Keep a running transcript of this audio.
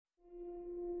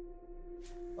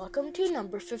Welcome to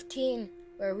number 15,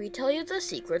 where we tell you the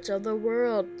secrets of the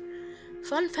world.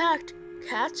 Fun fact,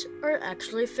 cats are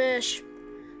actually fish.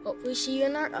 Hope we see you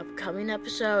in our upcoming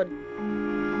episode.